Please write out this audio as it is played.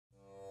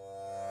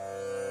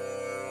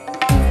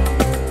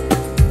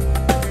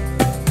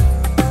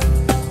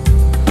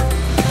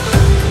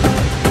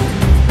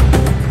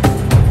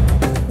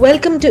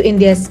Welcome to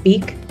India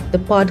Speak, the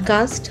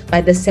podcast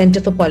by the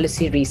Center for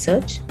Policy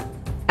Research.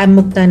 I'm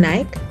Mukta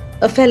Naik,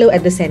 a fellow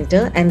at the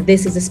center, and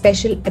this is a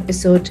special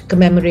episode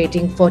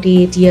commemorating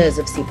 48 years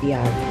of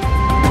CPR.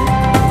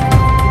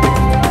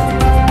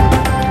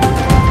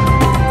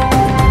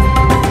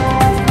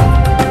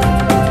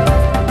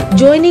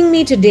 Joining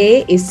me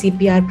today is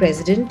CPR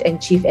President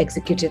and Chief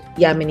Executive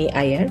Yamini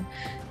Aiyar,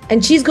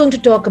 and she's going to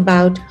talk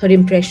about her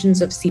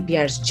impressions of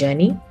CPR's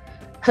journey,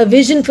 her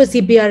vision for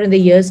CPR in the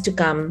years to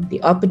come,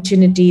 the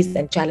opportunities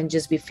and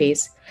challenges we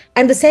face,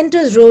 and the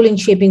center's role in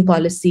shaping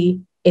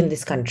policy in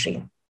this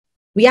country.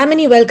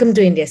 Yamini, welcome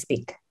to India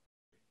Speak.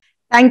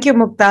 Thank you,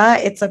 Mukta.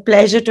 It's a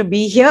pleasure to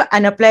be here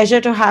and a pleasure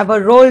to have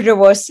a role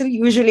reversal.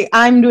 Usually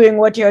I'm doing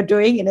what you're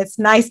doing, and it's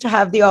nice to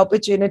have the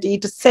opportunity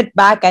to sit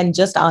back and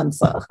just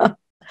answer.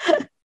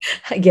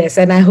 Yes,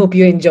 and I hope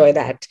you enjoy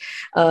that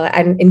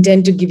and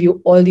intend to give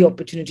you all the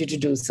opportunity to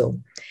do so.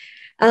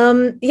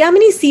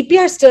 Yamini,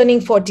 CPR is turning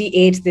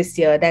 48 this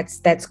year.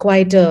 That's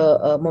quite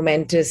a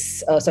momentous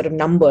sort of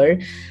number.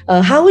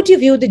 How would you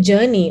view the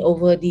journey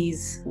over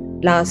these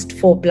last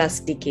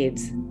 4+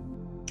 decades?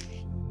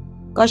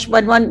 Gosh,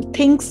 when one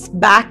thinks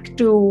back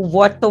to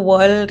what the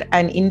world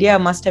and India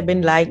must have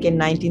been like in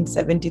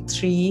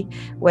 1973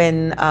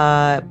 when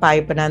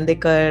Pai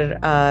Panandikar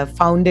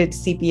founded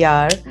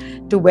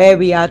CPR to where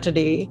we are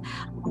today,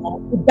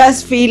 it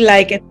does feel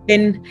like it's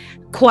been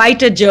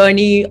quite a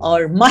journey,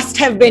 or must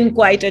have been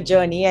quite a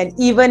journey. And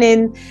even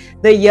in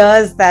the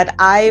years that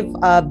I've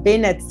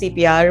been at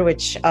CPR,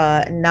 which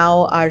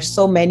now are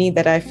so many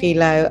that I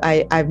feel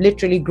I've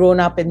literally grown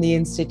up in the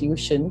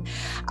institution,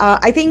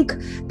 I think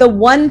the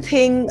one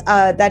thing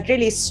that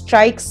really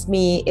strikes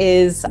me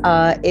is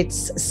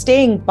its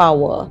staying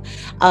power.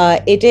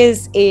 It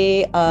is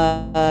a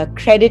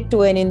credit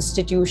to an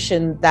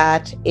institution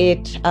that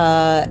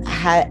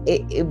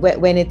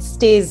when it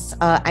stays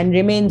and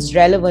remains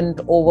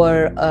relevant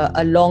over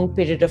a long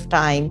period of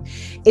time,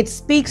 it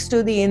speaks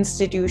to the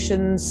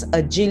institution's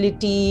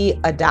agility,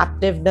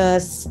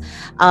 adaptiveness,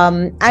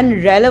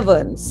 and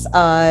relevance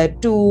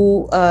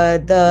to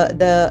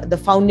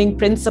the founding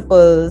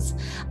principles,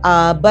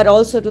 but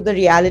also to the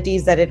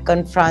realities that it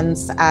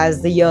confronts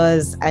as the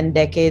years and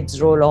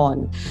decades roll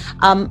on.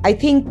 I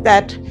think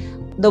that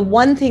the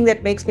one thing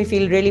that makes me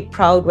feel really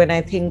proud when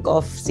I think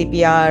of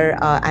CPR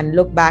and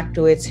look back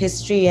to its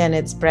history and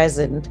its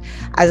present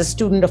as a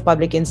student of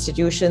public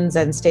institutions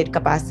and state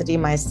capacity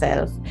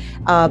myself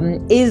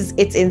is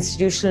its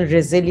institutional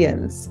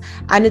resilience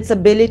and its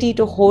ability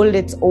to hold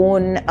its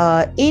own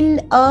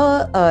in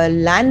a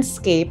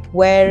landscape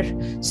where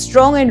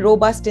strong and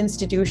robust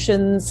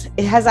institutions,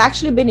 it has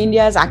actually been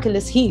India's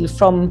Achilles heel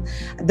from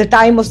the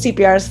time of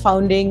CPR's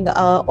founding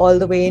all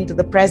the way into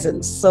the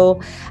present.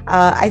 So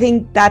I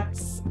think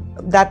that's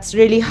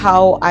really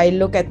how I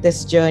look at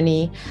this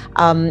journey,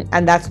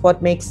 and that's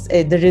what makes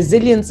the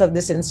resilience of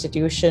this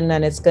institution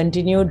and its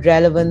continued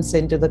relevance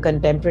into the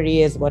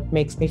contemporary is what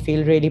makes me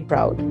feel really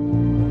proud.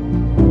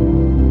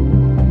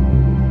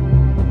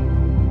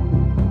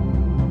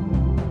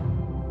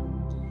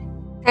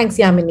 Thanks,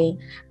 Yamini.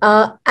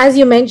 As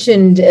you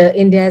mentioned,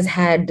 India has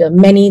had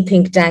many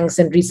think tanks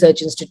and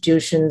research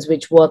institutions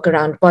which work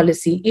around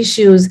policy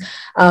issues,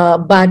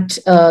 but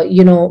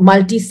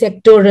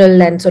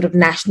multisectoral and sort of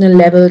national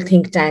level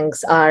think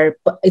tanks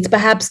it's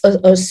perhaps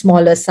a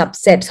smaller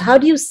subset. So how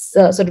do you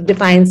sort of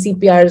define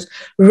CPR's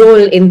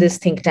role in this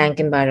think tank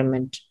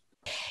environment?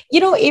 You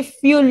know, if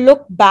you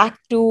look back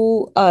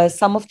to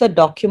some of the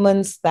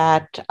documents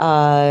that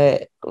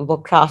were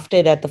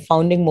crafted at the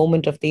founding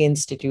moment of the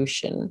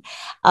institution,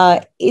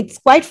 it's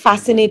quite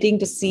fascinating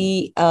to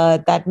see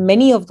that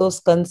many of those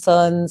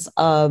concerns,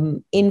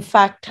 in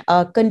fact,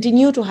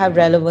 continue to have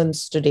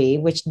relevance today,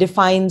 which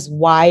defines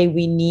why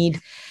we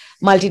need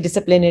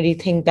multidisciplinary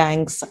think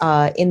tanks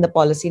in the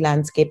policy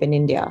landscape in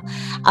India.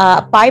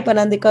 Pai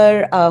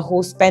Panandikar,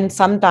 who spent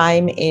some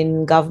time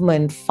in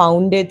government,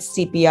 founded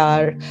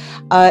CPR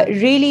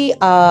really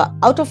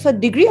out of a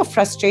degree of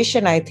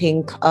frustration, I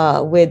think,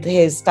 with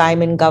his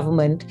time in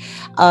government,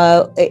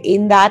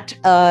 in that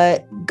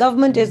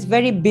government is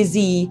very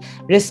busy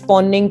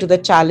responding to the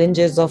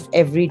challenges of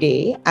every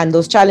day. And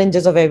those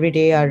challenges of every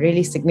day are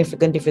really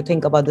significant if you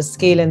think about the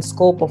scale and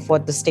scope of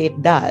what the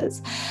state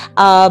does.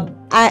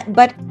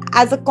 But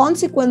as a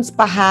consequence,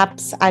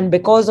 perhaps, and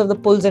because of the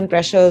pulls and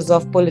pressures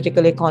of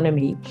political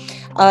economy,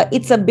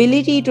 its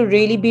ability to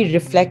really be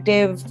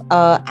reflective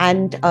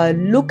and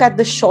look at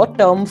the short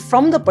term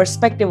from the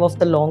perspective of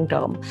the long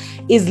term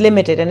is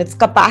limited. And its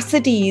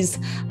capacities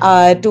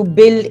to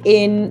build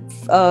in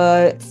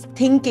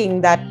thinking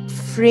that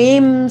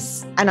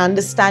frames an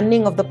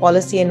understanding of the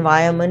policy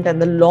environment and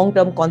the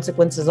long-term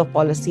consequences of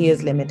policy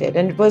is limited.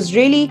 And it was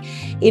really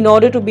in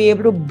order to be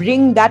able to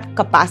bring that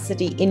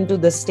capacity into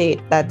the state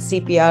that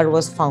CPR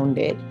was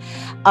founded.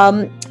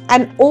 And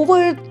I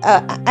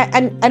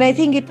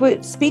think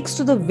it speaks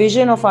to the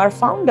vision of our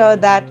founder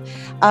that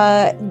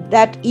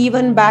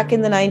even back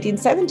in the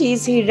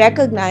 1970s, he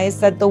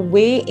recognized that the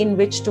way in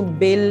which to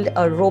build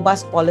a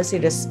robust policy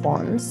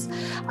response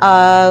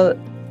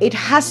it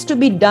has to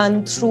be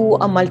done through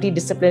a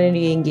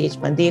multidisciplinary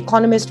engagement. The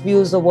economist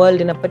views the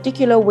world in a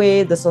particular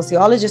way, the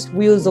sociologist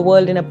views the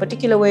world in a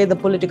particular way, the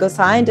political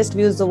scientist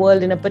views the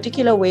world in a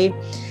particular way.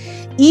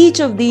 Each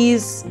of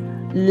these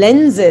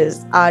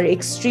lenses are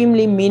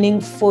extremely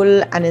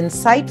meaningful and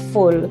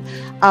insightful,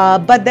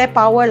 but their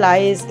power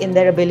lies in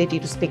their ability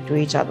to speak to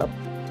each other.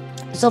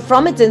 So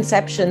from its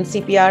inception,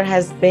 CPR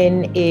has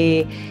been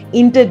an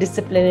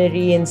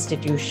interdisciplinary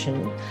institution,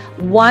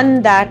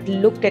 one that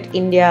looked at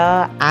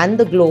India and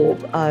the globe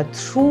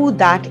through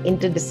that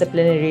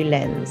interdisciplinary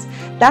lens.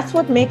 That's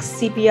what makes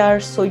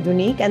CPR so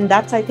unique, and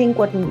that's, I think,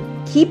 what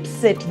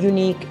keeps it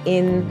unique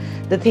in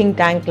the think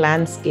tank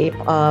landscape.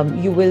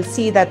 You will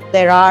see that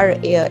there are,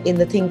 in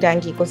the think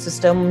tank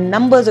ecosystem,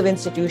 numbers of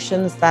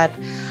institutions that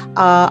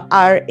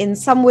are in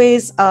some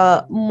ways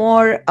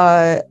more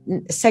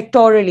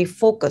sectorally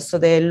focused.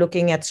 So they're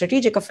looking at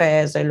strategic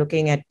affairs, they're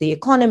looking at the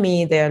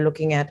economy, they're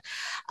looking at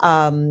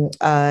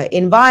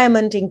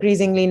environment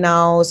increasingly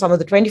now, some of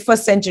the 21st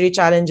century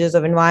challenges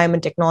of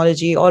environment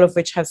technology, all of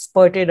which have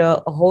spurted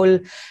a whole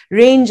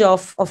range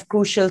of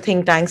crucial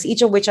think tanks,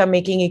 each of which are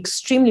making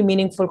extremely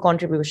meaningful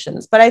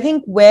contributions. But I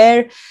think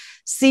where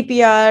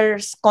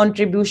CPR's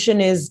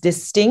contribution is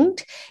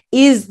distinct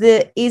is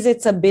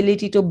its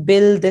ability to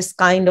build this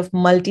kind of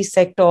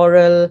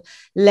multisectoral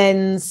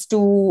lens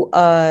to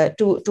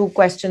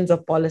questions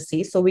of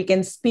policy. So we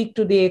can speak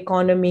to the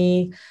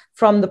economy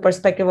from the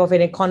perspective of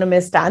an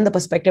economist and the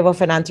perspective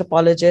of an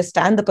anthropologist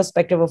and the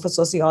perspective of a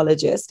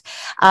sociologist.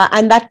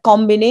 And that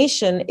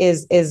combination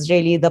is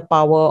really the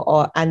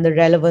power and the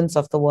relevance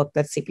of the work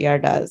that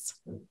CPR does.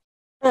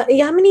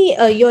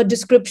 Yamini, your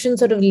description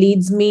sort of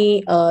leads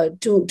me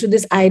to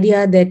this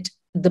idea that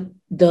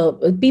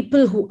the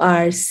people who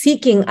are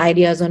seeking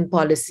ideas on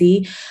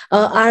policy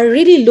are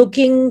really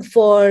looking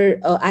for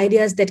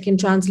ideas that can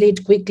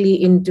translate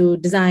quickly into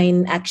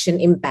design, action,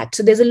 impact.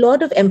 So there's a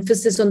lot of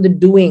emphasis on the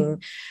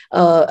doing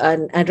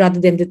and rather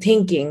than the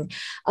thinking.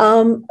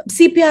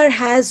 CPR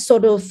has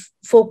sort of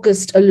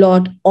focused a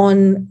lot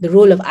on the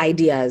role of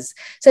ideas.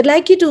 So I'd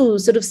like you to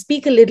sort of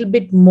speak a little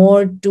bit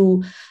more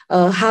to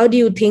how do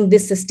you think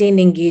this sustained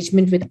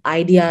engagement with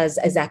ideas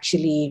is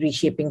actually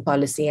reshaping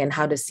policy, and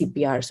how does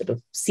CPR sort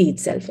of see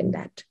itself in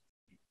that?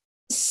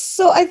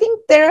 So I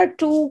think there are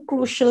two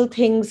crucial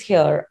things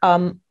here.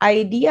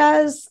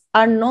 Ideas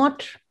are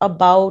not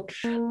about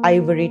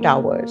ivory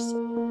towers.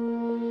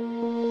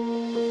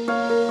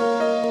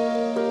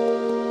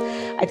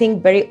 I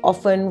think very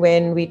often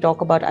when we talk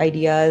about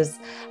ideas,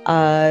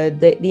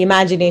 the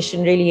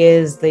imagination really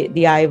is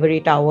the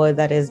ivory tower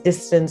that is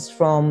distanced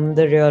from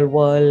the real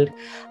world.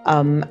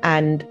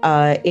 And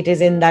it is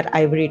in that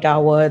ivory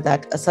tower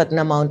that a certain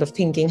amount of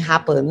thinking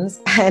happens.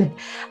 And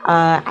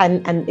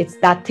it's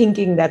that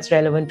thinking that's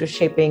relevant to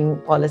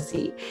shaping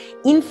policy.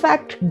 In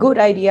fact, good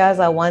ideas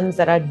are ones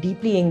that are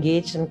deeply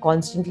engaged and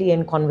constantly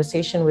in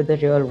conversation with the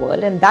real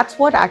world. And that's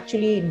what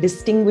actually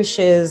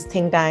distinguishes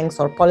think tanks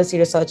or policy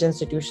research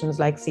institutions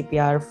like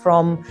CPR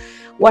from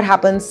what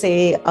happens,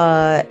 say,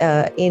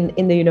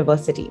 in the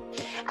university.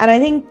 And I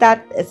think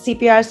that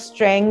CPR's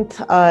strength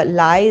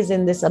lies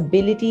in this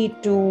ability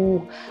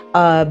to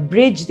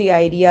bridge the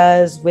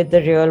ideas with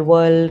the real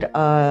world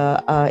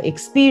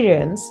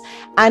experience,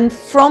 and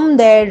from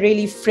there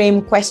really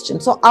frame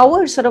questions. So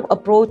our sort of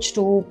approach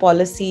to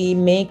policy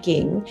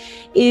making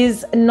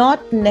is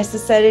not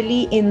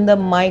necessarily in the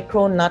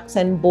micro nuts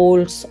and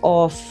bolts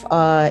of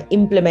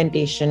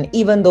implementation,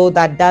 even though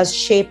that does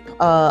shape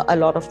a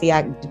lot of the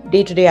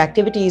day-to-day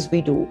activities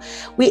we do.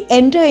 We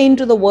enter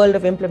into the world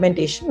of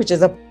implementation, which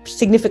is a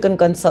significant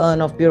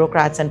concern of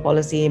bureaucrats and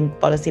policy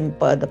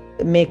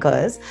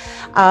makers.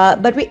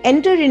 But we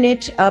enter in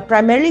it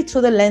primarily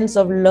through the lens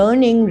of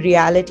learning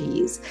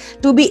realities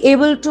to be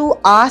able to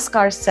ask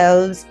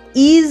ourselves,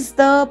 is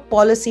the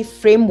policy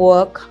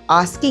framework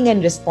asking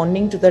and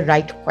responding to the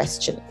right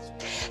questions?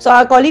 So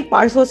our colleague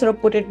Parso sort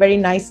of put it very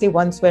nicely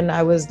once when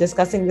I was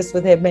discussing this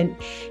with him, and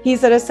he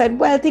sort of said,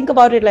 well, think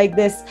about it like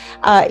this,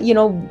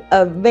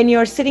 when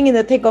you're sitting in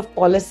the thick of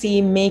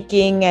policy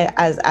making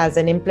as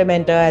an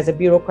implementer, as a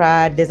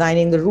bureaucrat,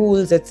 designing the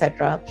rules,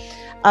 etc.,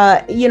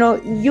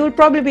 you'll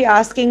probably be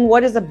asking,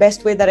 what is the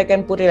best way that I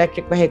can put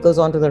electric vehicles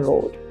onto the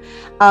road?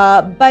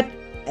 But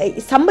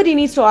somebody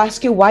needs to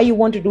ask you why you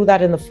want to do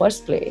that in the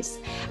first place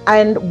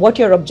and what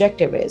your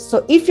objective is.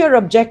 So if your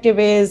objective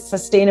is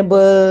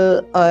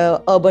sustainable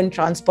urban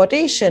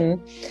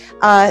transportation,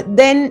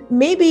 then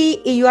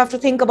maybe you have to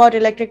think about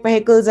electric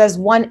vehicles as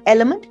one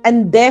element,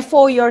 and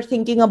therefore you're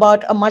thinking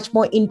about a much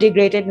more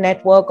integrated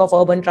network of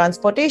urban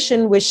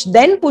transportation, which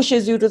then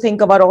pushes you to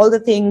think about all the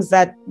things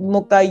that,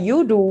 Mukta,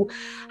 you do: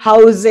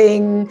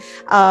 housing,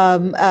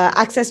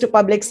 access to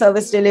public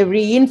service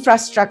delivery,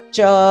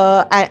 infrastructure,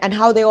 and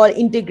how they all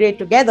integrate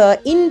together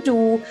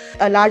into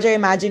a larger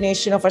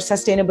imagination of a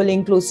sustainable,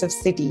 inclusive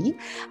city.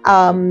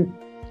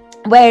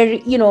 where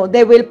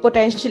there will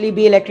potentially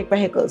be electric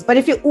vehicles. But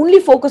if you only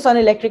focus on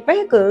electric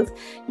vehicles,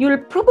 you'll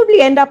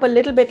probably end up a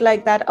little bit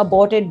like that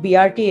aborted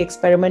BRT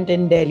experiment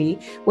in Delhi,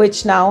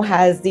 which now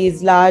has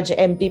these large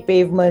empty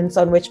pavements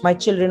on which my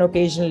children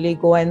occasionally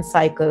go and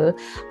cycle,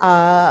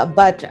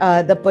 but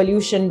the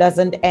pollution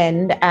doesn't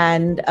end,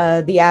 and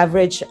the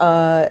average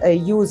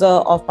user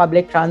of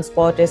public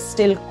transport is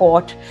still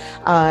caught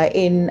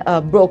in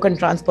broken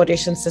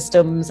transportation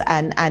systems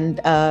and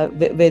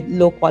with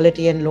low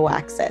quality and low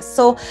access.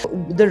 So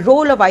the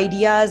role of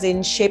ideas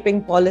in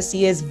shaping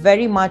policy is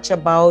very much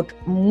about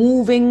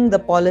moving the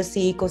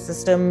policy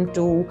ecosystem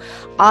to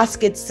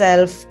ask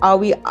itself, are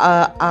we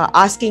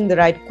asking the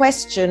right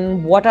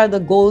question? What are the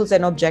goals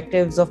and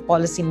objectives of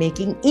policy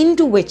making,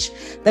 into which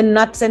the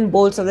nuts and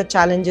bolts of the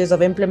challenges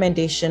of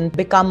implementation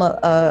become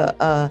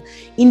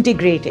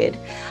integrated?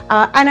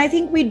 And I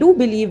think we do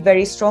believe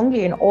very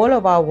strongly in all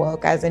of our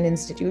work as an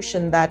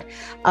institution that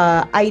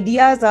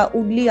ideas are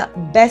only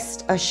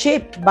best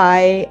shaped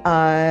by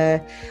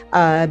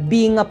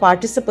being a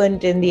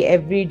participant in the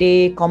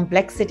everyday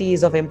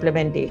complexities of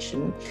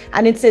implementation.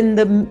 And it's in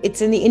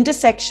the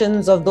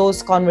intersections of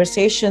those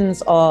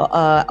conversations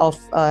of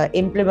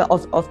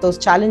those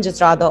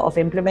challenges rather of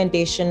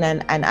implementation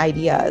and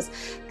ideas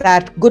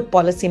that good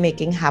policy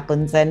making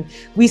happens. And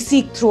we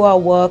seek through our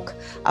work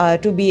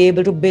to be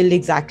able to build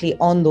exactly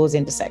on those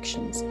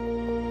intersections.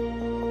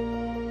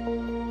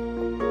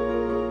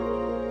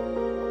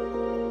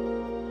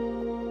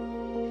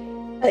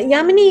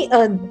 Yamini,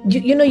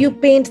 you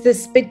paint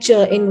this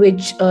picture in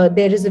which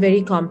there is a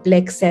very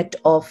complex set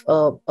of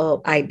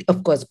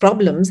course,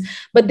 problems,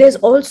 but there's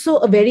also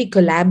a very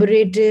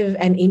collaborative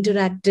and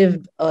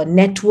interactive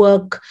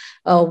network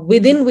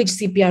within which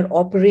CPR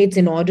operates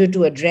in order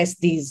to address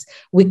these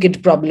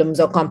wicked problems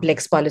or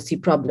complex policy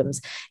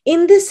problems.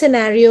 In this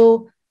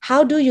scenario,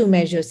 how do you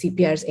measure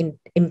CPR's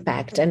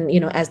impact? And,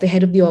 as the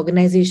head of the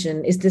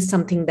organization, is this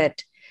something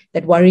that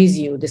worries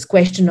you, this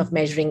question of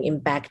measuring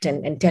impact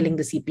and telling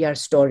the CPR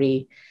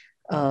story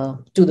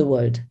to the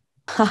world?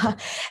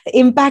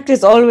 Impact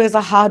is always a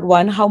hard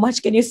one. How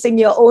much can you sing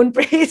your own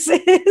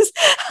praises?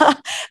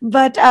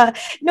 But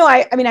no,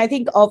 I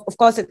think, of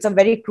course, it's a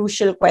very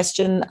crucial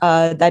question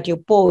that you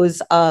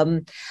pose.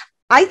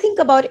 I think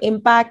about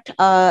impact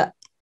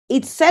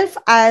itself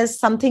as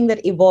something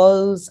that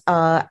evolves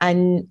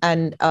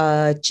and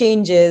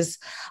changes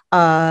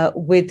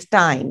with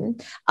time,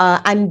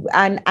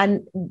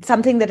 and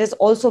something that is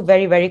also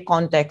very, very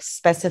context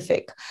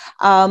specific.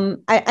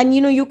 And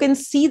you can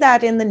see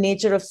that in the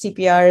nature of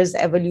CPR's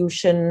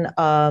evolution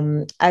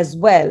as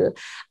well.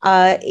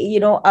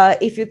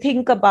 If you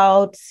think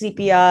about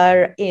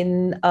CPR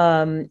in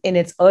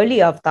its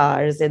early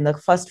avatars, in the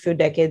first few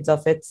decades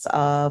of its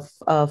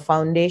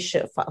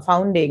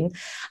founding,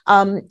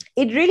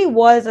 it really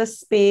was a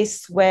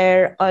space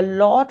where a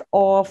lot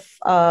of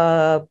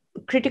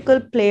critical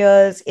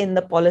players in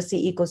the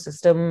policy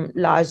ecosystem,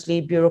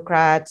 largely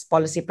bureaucrats,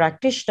 policy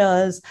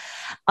practitioners,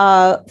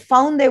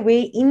 found their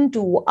way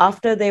into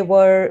after they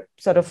were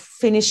sort of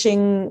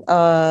finishing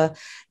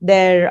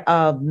their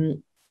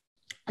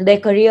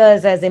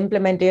careers as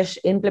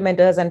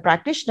implementers and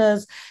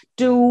practitioners,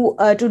 to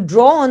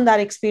draw on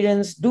that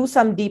experience, do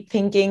some deep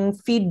thinking,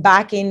 feed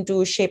back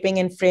into shaping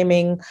and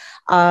framing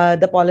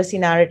the policy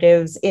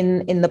narratives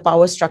in the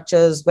power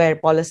structures where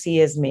policy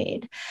is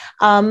made.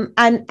 And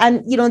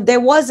there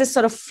was this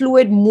sort of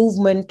fluid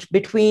movement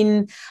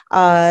between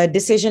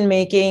decision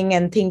making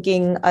and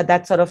thinking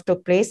that sort of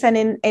took place.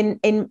 And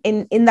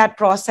in that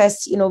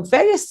process,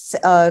 various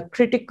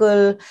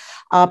critical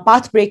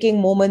path-breaking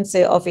moments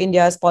of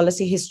India's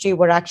policy history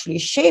were actually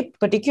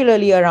shaped,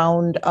 particularly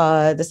around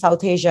the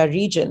South Asia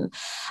region.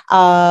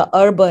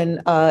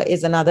 Urban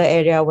is another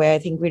area where I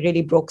think we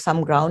really broke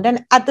some ground.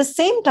 And at the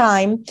same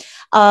time,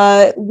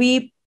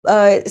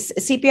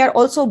 CPR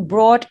also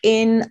brought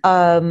in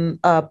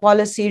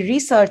policy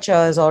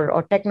researchers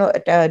or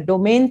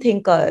domain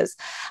thinkers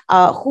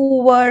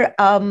who were,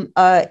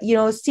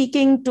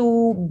 seeking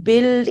to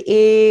build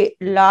a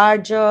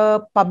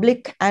larger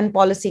public and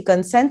policy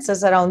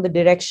consensus around the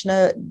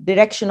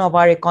direction of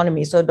our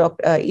economy. So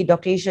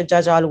Dr. Isha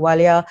Judge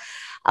Ahluwalia,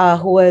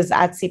 who was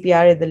at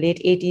CPR in the late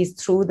 80s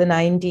through the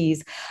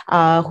 90s,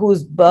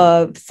 whose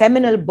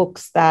seminal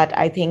books that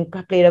I think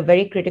played a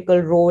very critical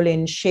role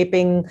in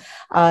shaping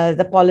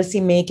the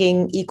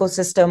policy-making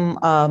ecosystem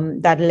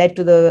that led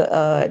to the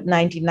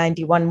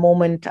 1991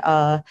 moment,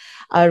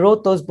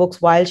 wrote those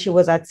books while she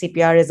was at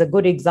CPR, is a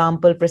good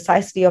example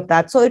precisely of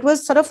that. So it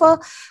was sort of a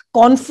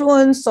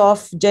confluence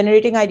of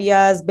generating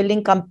ideas,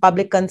 building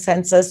public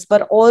consensus,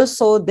 but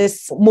also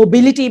this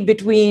mobility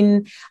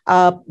between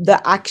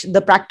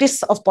the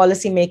practice of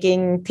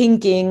policymaking,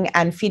 thinking,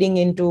 and feeding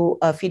into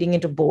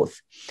both.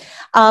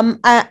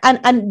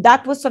 And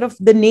that was sort of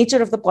the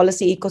nature of the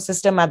policy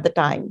ecosystem at the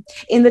time.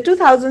 In the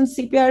 2000s,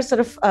 CPR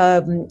sort of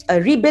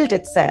rebuilt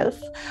itself,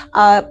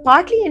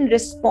 partly in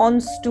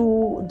response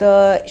to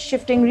the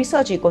shifting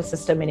research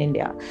ecosystem in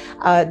India.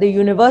 The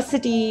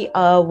university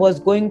was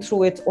going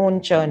through its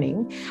own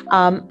churning,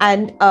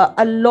 and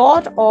a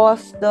lot of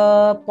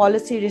the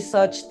policy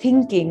research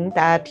thinking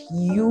that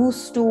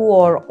used to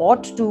or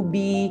ought to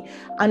be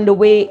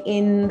underway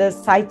in the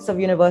sites of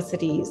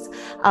universities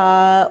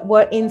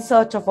were in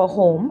search of a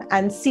home,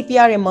 and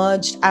CPR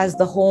emerged as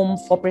the home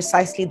for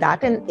precisely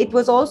that. And it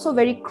was also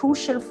very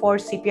crucial for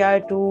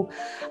CPR to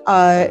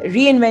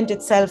reinvent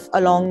itself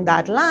along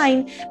that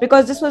line,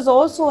 because this was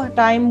also a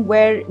time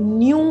where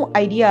new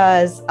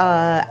ideas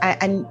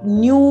and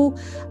new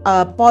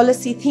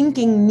policy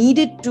thinking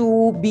needed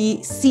to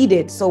be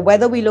seeded. So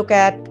whether we look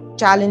at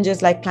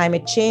challenges like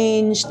climate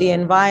change, the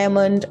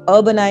environment,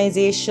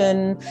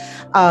 urbanization,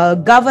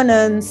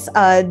 governance,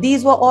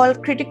 these were all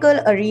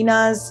critical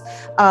arenas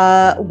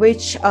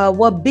which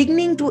were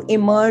beginning to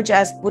emerge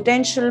as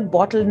potential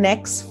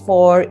bottlenecks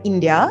for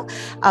India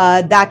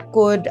that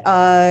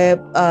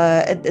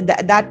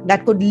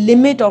could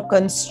limit or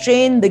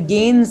constrain the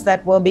gains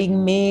that were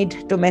being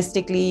made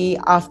domestically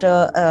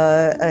after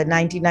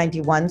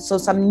 1991. So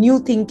some new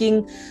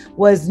thinking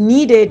was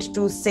needed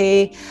to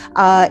say,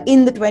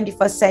 in the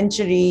 21st century,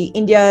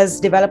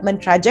 India's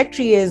development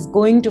trajectory is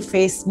going to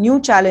face new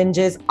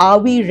challenges. Are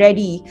we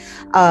ready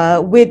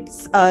with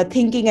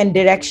thinking and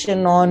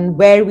direction on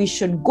where we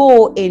should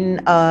go in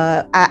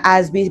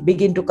as we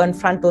begin to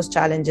confront those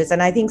challenges?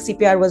 And I think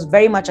CPR was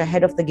very much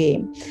ahead of the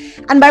game.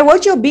 And by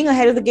virtue of being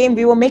ahead of the game,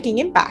 we were making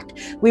impact.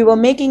 We were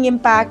making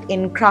impact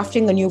in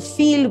crafting a new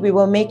field. We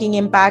were making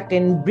impact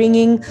in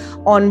bringing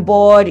on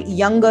board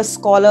younger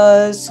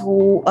scholars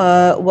who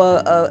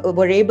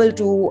were able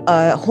to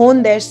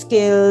hone their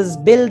skills,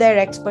 build their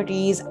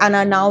expertise, and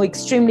are now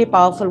extremely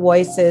powerful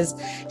voices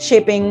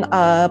shaping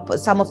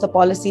some of the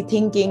policy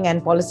thinking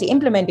and policy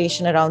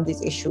implementation around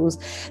these issues.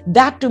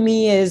 That to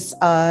me is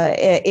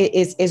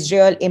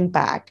real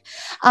impact.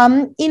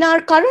 In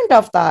our current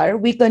avatar,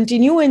 we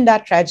continue in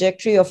that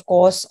trajectory, of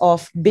course,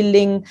 of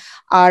building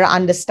our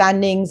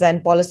understandings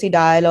and policy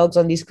dialogues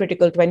on these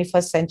critical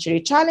 21st century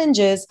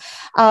challenges.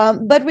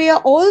 But we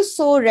are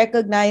also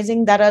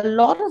recognizing that a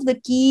lot of the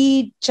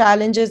key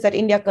challenges that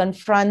India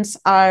confronts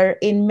are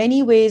in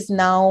many ways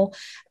now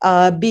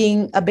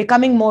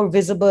becoming more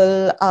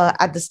visible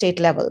at the state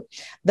level.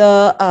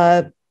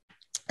 The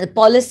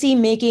policy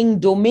making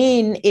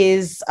domain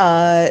is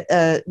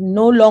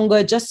no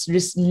longer just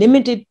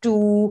limited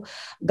to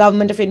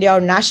Government of India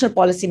or national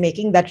policy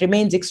making. That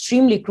remains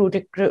extremely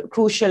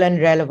crucial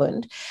and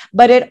relevant,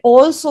 but it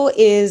also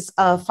is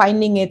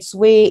finding its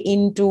way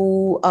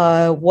into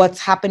what's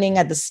happening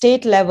at the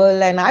state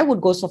level, and I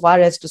would go so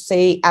far as to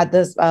say at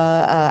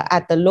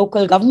the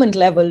local government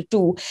level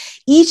too.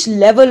 Each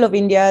level of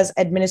India's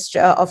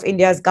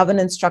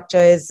governance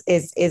structure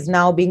is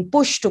now being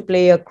pushed to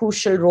play a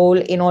crucial role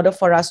in order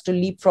for us to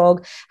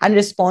leapfrog and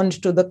respond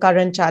to the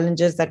current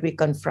challenges that we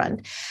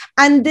confront.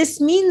 And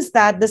this means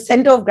that the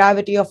center of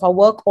gravity of our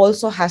work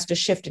also has to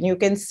shift. And you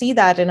can see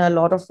that in a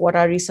lot of what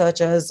our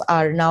researchers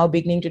are now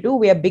beginning to do.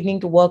 We are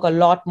beginning to work a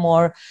lot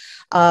more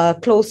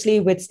closely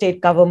with state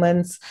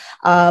governments,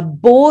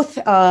 both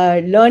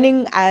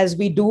learning as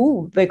we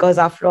do, because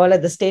after all,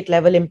 at the state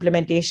level,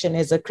 implementation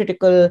is a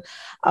critical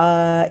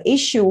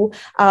issue,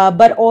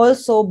 but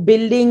also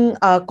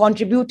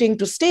contributing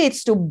to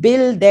states to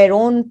build their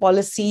own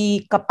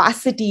policy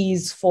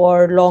capacities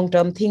for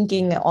long-term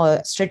thinking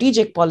or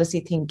strategic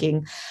policy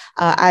thinking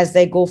as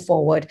they go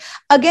forward.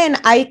 Again,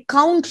 I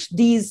count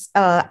these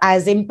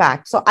as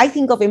impact. So I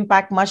think of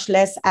impact much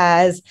less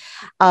as,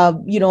 a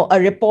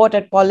report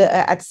at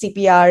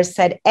CPR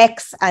said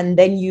X, and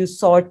then you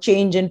saw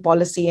change in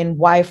policy in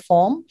Y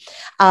form.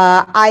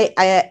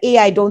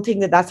 I don't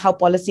think that that's how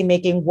policy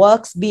making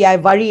works. B, I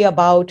worry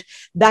about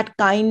that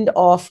kind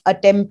of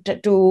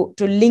attempt to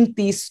link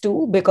these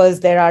two,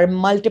 because there are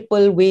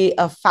multiple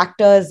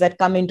factors that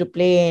come into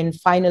play in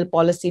final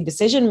policy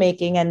decision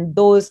making, and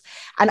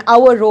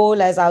our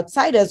role as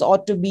outsiders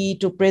ought to be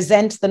to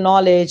present the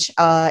knowledge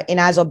in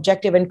as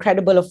objective and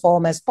credible a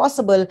form as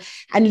possible,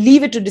 and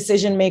leave it to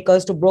decision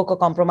makers to broker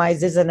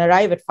compromises and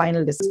arrive at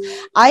final decisions.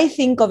 I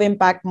think of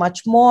impact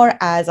much more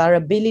as our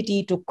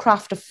ability to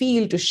craft a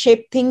field, to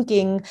shape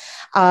thinking,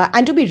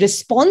 and to be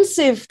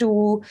responsive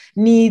to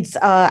needs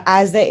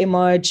as they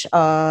emerge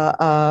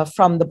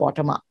from the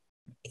bottom up.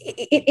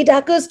 It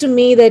occurs to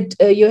me that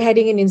you're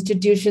heading an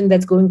institution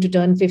that's going to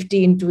turn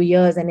 50 in 2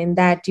 years, and in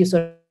that you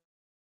sort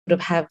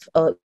of have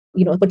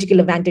a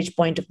particular vantage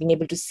point of being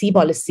able to see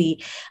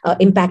policy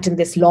impact in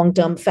this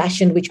long-term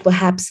fashion, which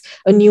perhaps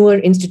a newer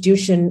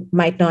institution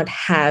might not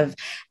have.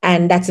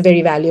 And that's a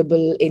very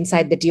valuable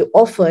insight that you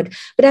offered.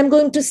 But I'm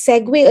going to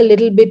segue a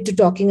little bit to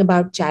talking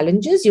about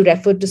challenges. You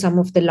referred to some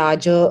of the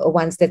larger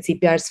ones that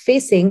CPR is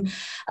facing,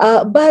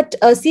 but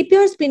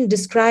CPR has been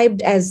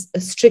described as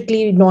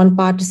strictly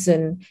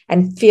non-partisan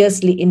and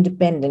fiercely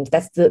independent.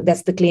 That's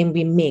the claim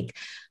we make.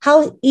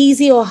 How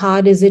easy or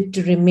hard is it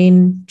to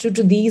remain true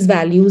to these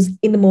values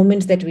in the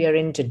moments that we are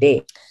in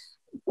today?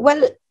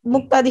 Well,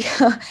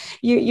 Mukta,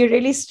 you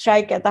really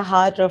strike at the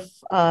heart of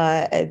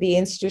the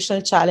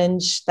institutional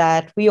challenge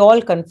that we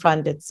all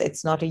confront.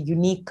 It's not a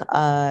unique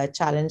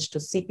challenge to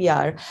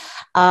CPR.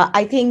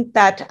 I think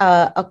that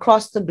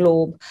across the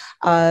globe,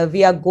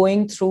 we are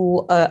going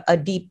through a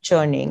deep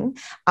churning.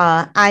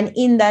 And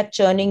in that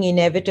churning,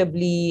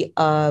 inevitably,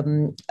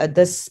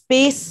 the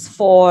space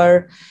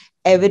for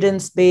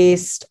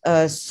evidence-based,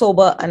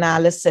 sober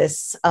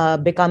analysis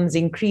becomes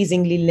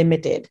increasingly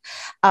limited.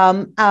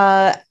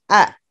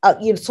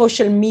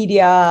 Social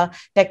media,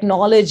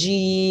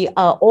 technology,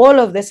 all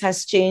of this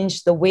has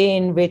changed the way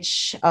in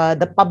which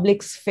the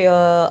public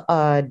sphere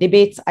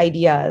debates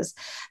ideas,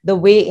 the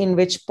way in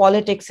which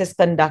politics is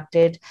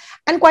conducted,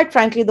 and quite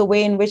frankly, the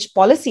way in which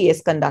policy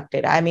is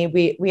conducted. I mean,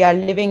 we are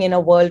living in a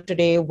world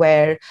today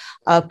where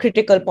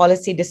critical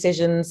policy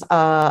decisions,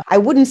 I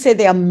wouldn't say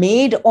they are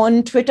made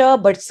on Twitter,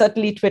 but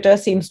certainly Twitter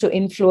seems to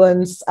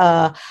influence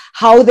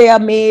how they are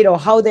made or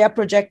how they are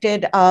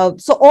projected.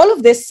 So all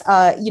of this,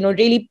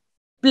 really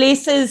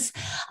places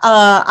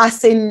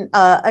us in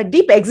a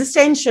deep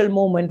existential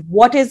moment.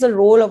 What is the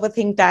role of a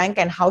think tank,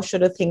 and how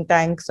should a think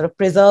tank sort of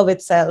preserve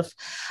itself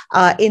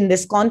in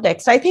this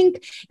context? I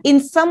think in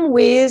some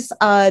ways,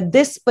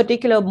 this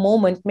particular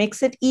moment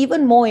makes it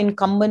even more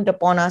incumbent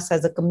upon us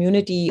as a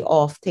community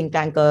of think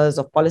tankers,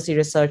 of policy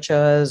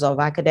researchers, of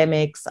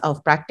academics,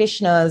 of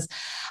practitioners,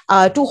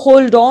 to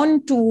hold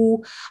on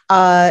to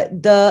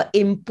the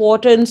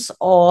importance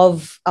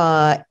of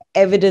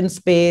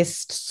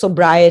evidence-based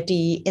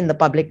sobriety in the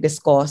public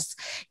discourse,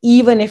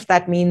 even if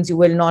that means you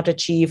will not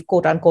achieve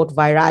quote-unquote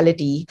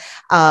virality,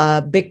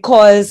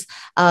 because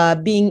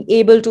being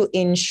able to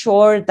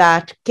ensure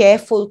that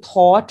careful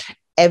thought,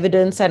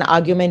 evidence, and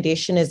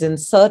argumentation is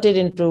inserted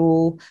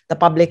into the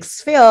public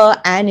sphere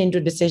and into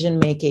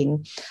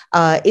decision-making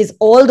is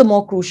all the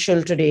more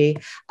crucial today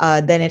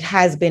than it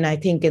has been, I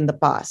think, in the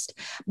past.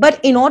 But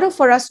in order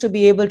for us to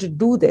be able to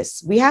do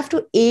this, we have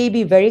to, A,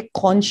 be very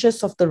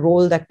conscious of the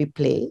role that we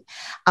play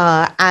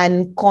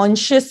and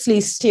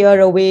consciously steer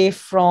away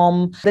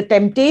from the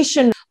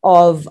temptation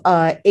of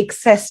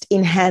excessed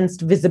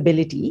enhanced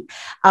visibility,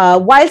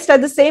 whilst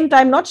at the same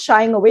time not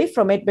shying away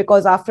from it,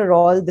 because after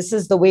all, this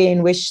is the way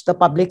in which the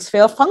public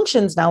sphere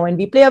functions now, and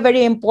we play a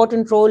very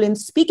important role in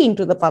speaking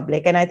to the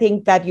public. And I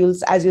think that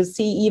as you'll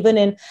see, even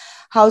in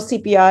how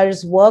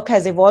CPR's work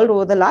has evolved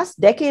over the last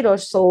decade or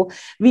so.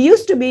 We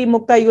used to be,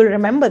 Mukta, you'll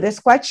remember this,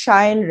 quite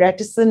shy and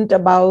reticent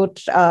about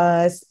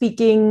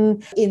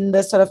speaking in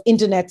the sort of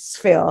internet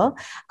sphere.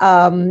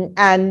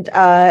 And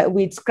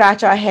we'd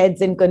scratch our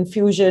heads in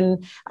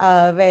confusion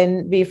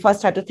when we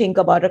first had to think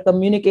about a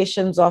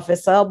communications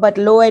officer. But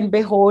lo and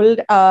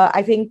behold,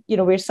 I think,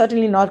 we're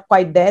certainly not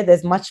quite there.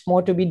 There's much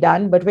more to be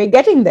done, but we're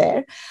getting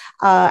there.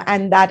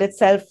 And that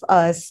itself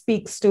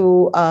speaks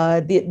to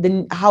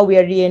how we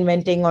are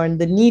reinventing,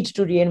 or the need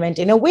to reinvent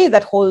in a way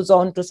that holds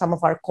on to some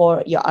of our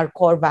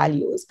core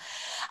values.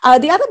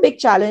 The other big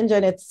challenge,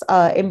 and it's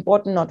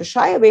important not to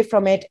shy away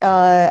from it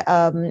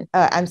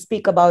and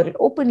speak about it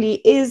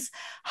openly, is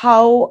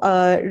how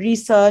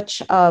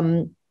research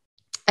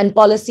and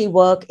policy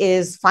work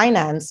is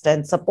financed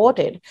and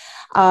supported.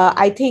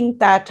 I think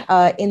that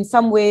in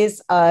some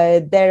ways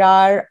there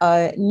are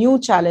new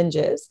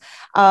challenges,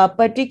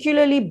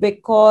 particularly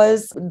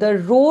because the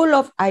role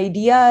of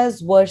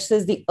ideas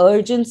versus the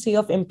urgency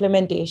of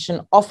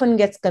implementation often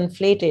gets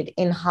conflated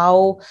in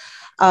how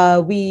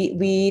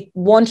we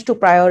want to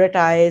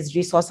prioritize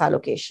resource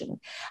allocation.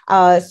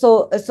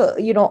 So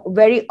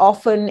very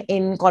often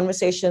in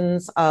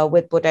conversations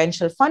with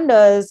potential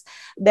funders,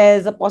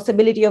 there's a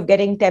possibility of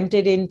getting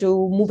tempted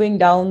into moving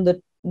down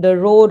the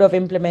road of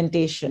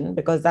implementation,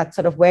 because that's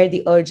sort of where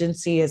the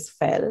urgency is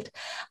felt,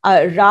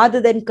 rather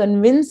than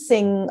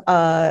convincing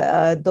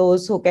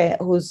those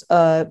whose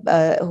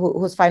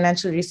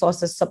financial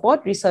resources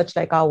support research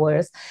like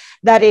ours,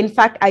 that in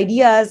fact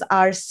ideas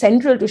are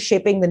central to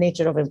shaping the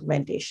nature of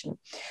implementation.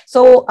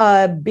 So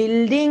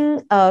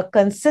building a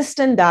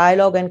consistent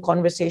dialogue and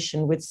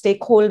conversation with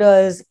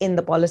stakeholders in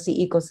the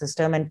policy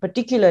ecosystem, and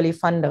particularly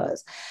funders,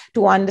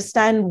 to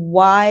understand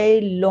why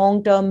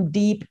long-term,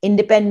 deep,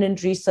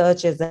 independent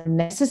research is a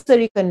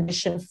necessary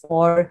condition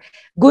for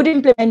good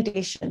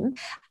implementation,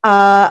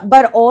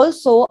 but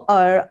also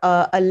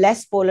a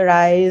less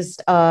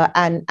polarized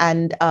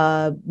and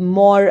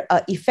more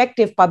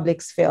effective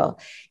public sphere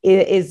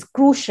is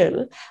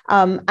crucial,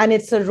 and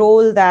it's a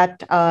role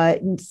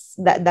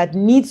that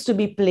needs to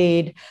be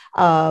played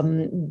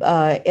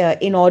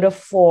in order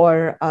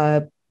for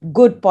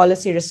good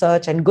policy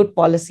research and good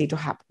policy to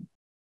happen.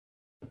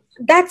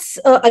 That's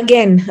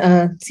again,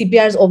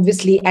 CPR is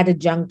obviously at a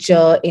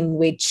juncture in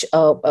which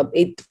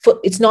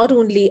it's not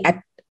only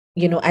at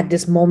at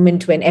this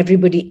moment when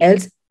everybody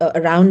else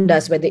around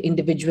us, whether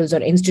individuals or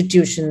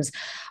institutions,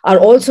 are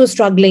also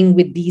struggling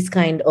with these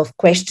kind of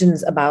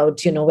questions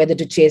about whether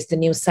to chase the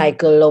news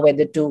cycle or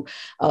whether to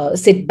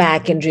sit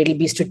back and really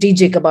be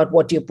strategic about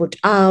what you put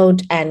out,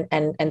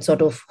 and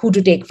sort of who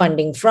to take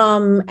funding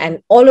from,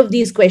 and all of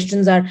these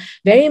questions are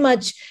very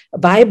much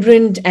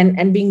vibrant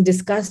and being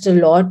discussed a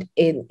lot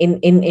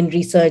in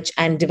research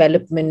and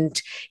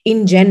development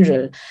in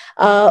general.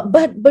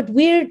 But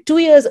we're 2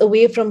 years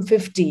away from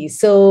 50,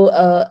 so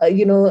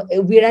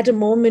we're at a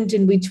moment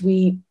in which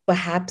we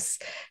perhaps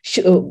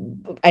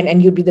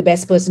and you'd be the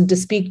best person to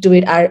speak to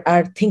it,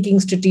 are thinking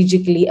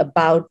strategically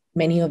about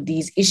many of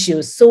these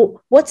issues.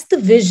 So what's the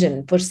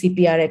vision for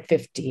CPR at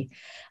 50?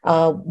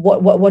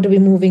 What are we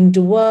moving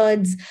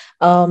towards?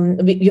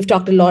 You've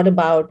talked a lot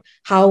about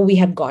how we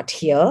have got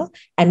here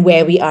and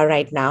where we are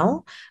right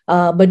now.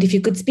 But if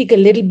you could speak a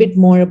little bit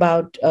more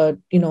about,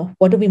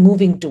 what are we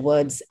moving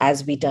towards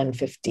as we turn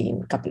 50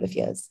 in a couple of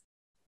years?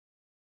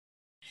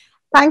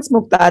 Thanks,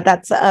 Mukta.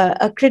 That's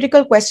a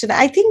critical question.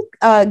 I think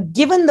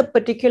given the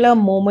particular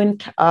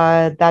moment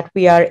that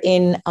we are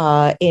in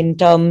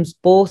terms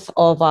both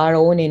of our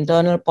own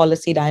internal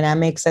policy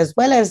dynamics as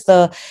well as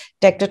the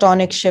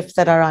tectonic shifts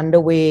that are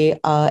underway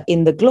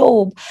in the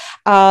globe,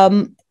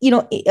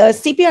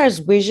 CPR's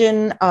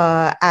vision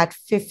at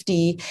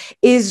 50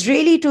 is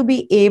really to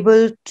be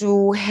able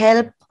to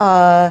help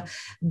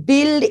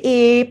build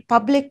a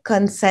public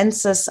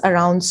consensus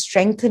around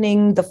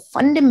strengthening the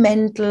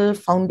fundamental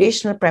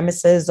foundational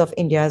premises of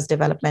India's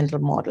developmental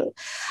model.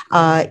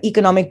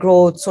 Economic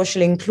growth,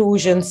 social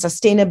inclusion,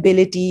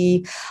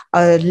 sustainability,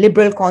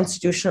 liberal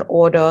constitutional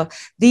order.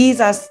 These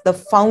are the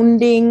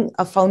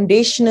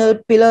foundational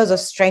pillars of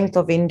strength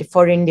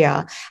for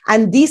India.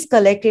 And these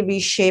collectively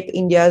shape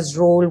India's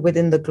role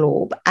within the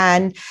globe.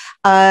 And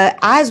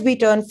as we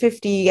turn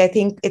 50, I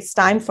think it's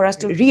time for us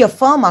to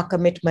reaffirm our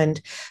commitment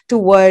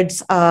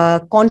towards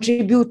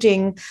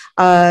contributing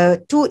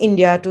to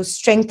India to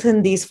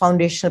strengthen these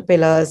foundational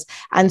pillars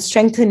and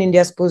strengthen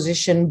India's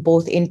position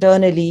both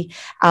internally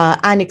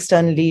and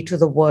externally to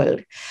the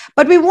world.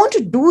 But we want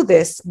to do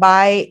this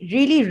by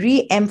really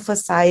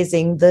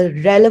re-emphasizing the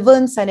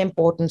relevance and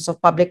importance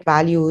of public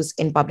values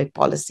in public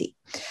policy.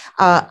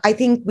 I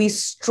think we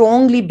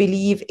strongly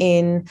believe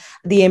in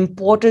the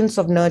importance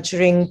of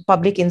nurturing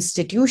public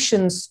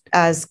institutions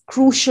as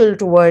crucial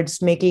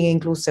towards making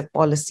inclusive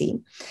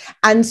policy.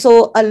 And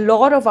so a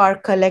lot of our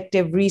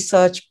collective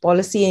research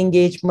policy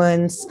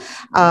engagements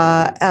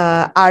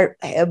are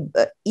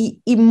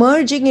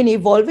emerging and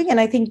evolving. And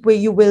I think where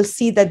you will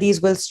see that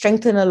these will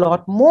strengthen a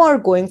lot more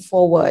going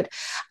forward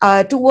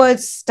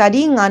towards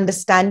studying,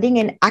 understanding,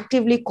 and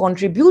actively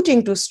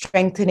contributing to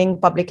strengthening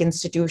public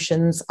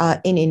institutions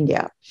in India.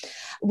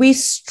 We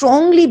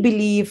strongly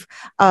believe,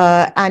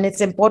 and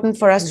it's important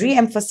for us to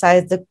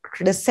re-emphasize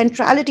the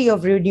centrality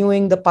of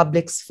renewing the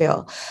public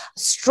sphere.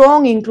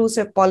 Strong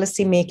inclusive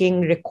policy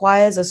making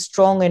requires a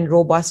strong and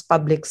robust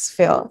public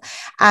sphere.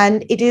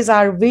 And it is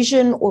our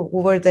vision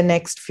over the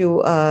next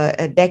few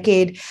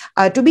decade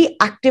to be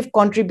active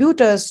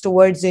contributors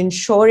towards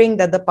ensuring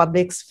that the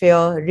public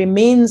sphere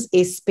remains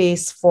a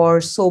space for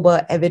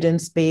sober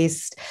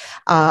evidence-based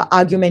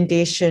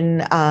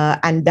argumentation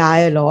and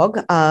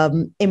dialogue,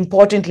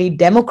 importantly,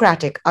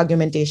 democratic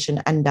argumentation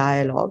and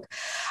dialogue.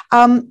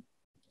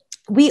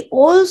 We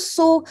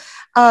also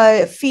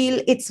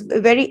feel it's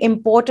very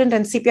important,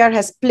 and CPR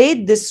has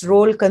played this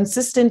role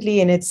consistently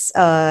in its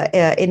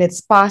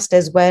past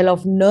as well,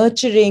 of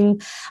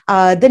nurturing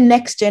the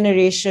next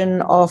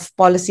generation of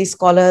policy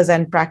scholars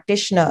and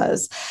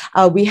practitioners.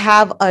 We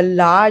have a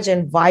large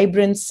and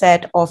vibrant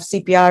set of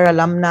CPR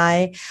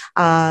alumni,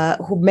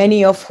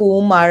 many of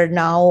whom are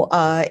now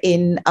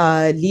in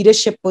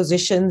leadership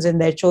positions in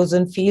their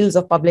chosen fields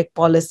of public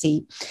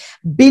policy.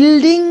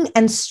 Building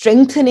and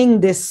strengthening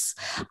this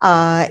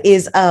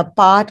is a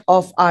part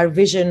of our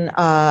vision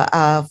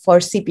for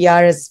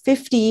CPR as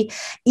 50.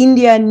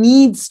 India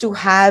needs to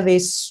have a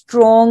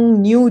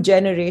strong new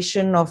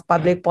generation of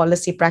public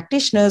policy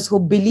practitioners who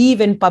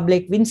believe in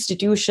public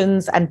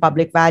institutions and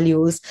public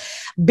values.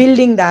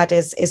 Building that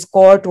is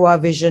core to our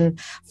vision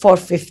for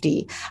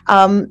 50.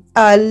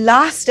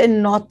 Last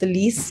and not the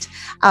least,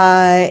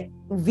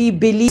 we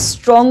believe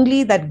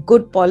strongly that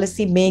good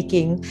policy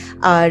making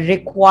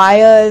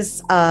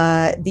requires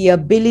the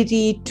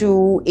ability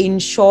to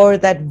ensure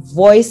that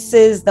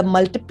voices, the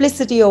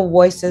multiplicity of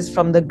voices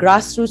from the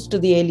grassroots to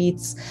the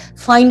elites,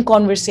 find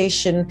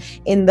conversation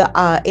in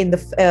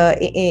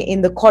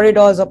the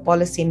corridors of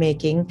policy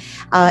making,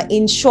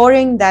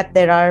 ensuring that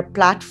there are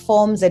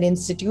platforms and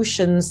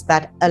institutions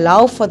that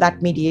allow for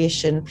that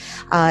mediation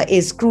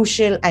is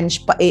crucial and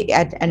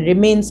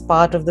remains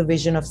part of the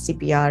vision of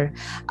CPR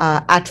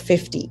at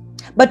 50.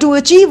 But to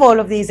achieve all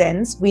of these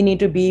ends, we need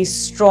to be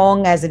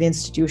strong as an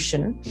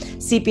institution.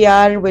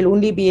 CPR will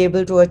only be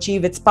able to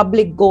achieve its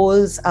public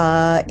goals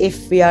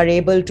if we are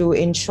able to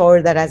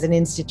ensure that as an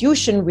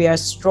institution, we are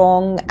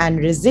strong and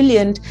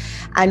resilient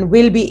and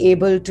will be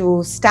able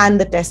to stand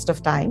the test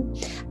of time.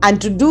 And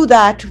to do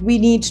that, we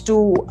need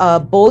to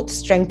both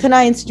strengthen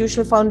our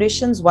institutional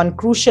foundations. One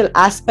crucial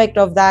aspect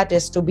of that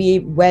is to be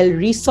well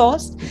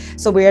resourced.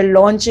 So we are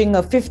launching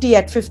a 50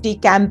 at 50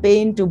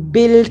 campaign to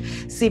build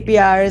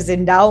CPR's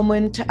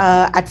endowment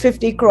at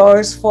 50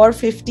 crores for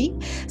 50.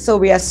 So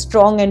we are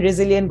strong and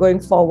resilient going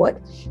forward.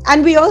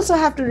 And we also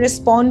have to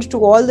respond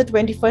to all the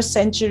 21st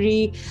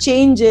century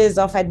changes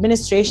of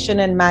administration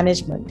and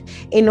management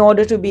in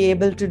order to be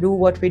able to do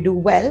what we do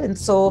well. And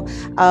so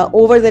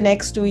over the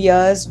next 2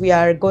 years, we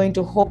are going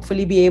to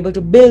hopefully be able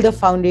to build the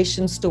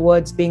foundations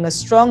towards being a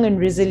strong and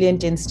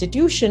resilient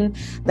institution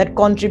that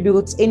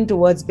contributes in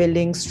towards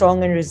building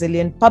strong and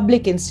resilient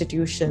public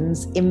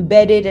institutions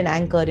embedded and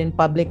anchored in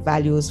public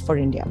values for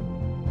India.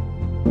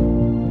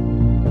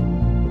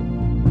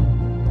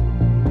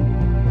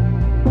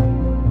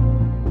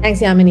 Thanks,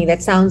 Yamini.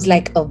 That sounds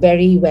like a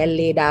very well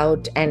laid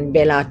out and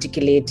well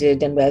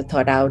articulated and well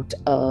thought out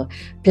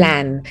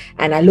plan.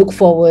 And I look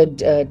forward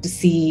to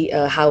see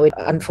how it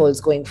unfolds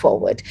going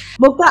forward.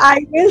 Mukta,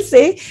 I will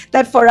say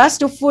that for us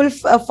to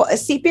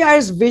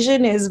CPR's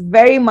vision is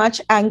very much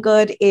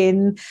anchored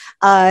in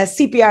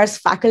CPR's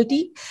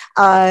faculty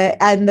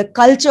and the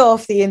culture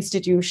of the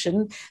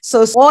institution.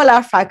 So all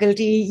our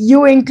faculty,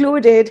 you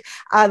included,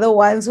 are the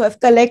ones who have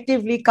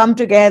collectively come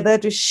together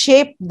to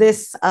shape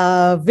this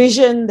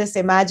vision, this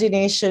imagination,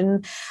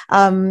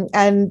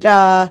 and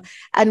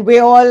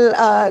we're all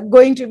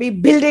going to be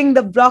building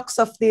the blocks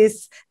of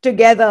this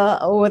together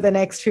over the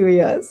next few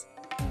years.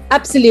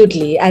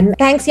 Absolutely. And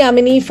thanks,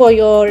 Yamini, for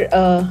your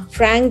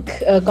frank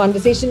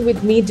conversation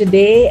with me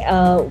today,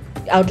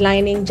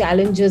 outlining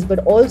challenges, but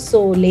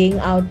also laying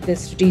out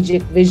this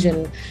strategic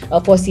vision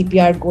for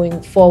CPR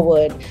going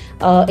forward.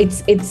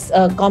 It's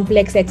a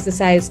complex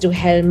exercise to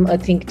helm a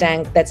think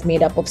tank that's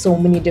made up of so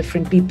many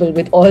different people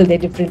with all their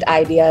different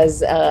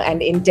ideas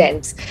and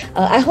intents.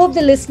 I hope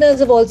the listeners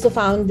have also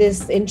found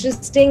this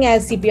interesting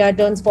as CPR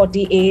turns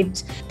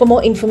 48. For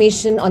more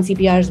information on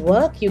CPR's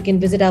work, you can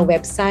visit our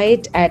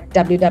website at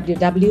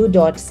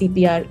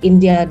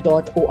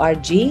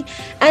www.cprindia.org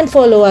and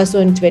follow us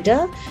on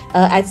Twitter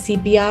at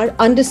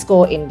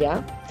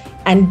CPR_India.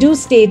 And do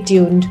stay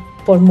tuned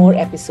for more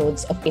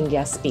episodes of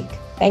India Speak.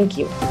 Thank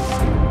you.